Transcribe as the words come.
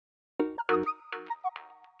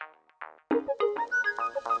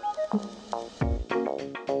Hi,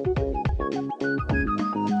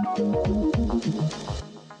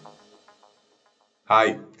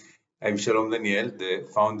 I'm Shalom, the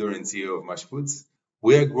founder and CEO of Mush.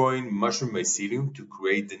 We are growing mushroom mycelium to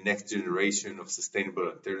create the next generation of sustainable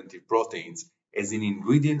alternative proteins as an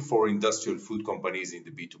ingredient for industrial food companies in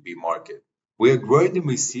the B2B market. We are growing the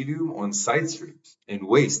mycelium on side streams and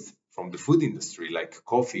waste from the food industry like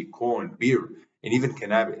coffee, corn, beer, and even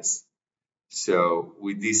cannabis. So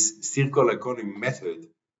with this circular economy method,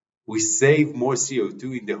 we save more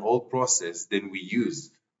CO2 in the whole process than we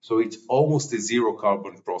use. So it's almost a zero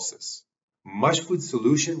carbon process. Mush Food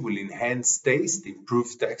solution will enhance taste,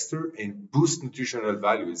 improve texture, and boost nutritional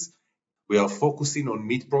values. We are focusing on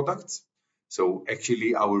meat products. So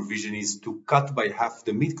actually our vision is to cut by half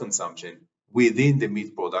the meat consumption within the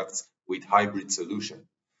meat products with hybrid solution.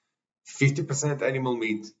 50% animal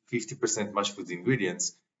meat, 50% Mush Foods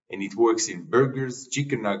ingredients, and it works in burgers,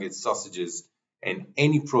 chicken nuggets, sausages, and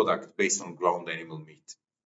any product based on ground animal meat.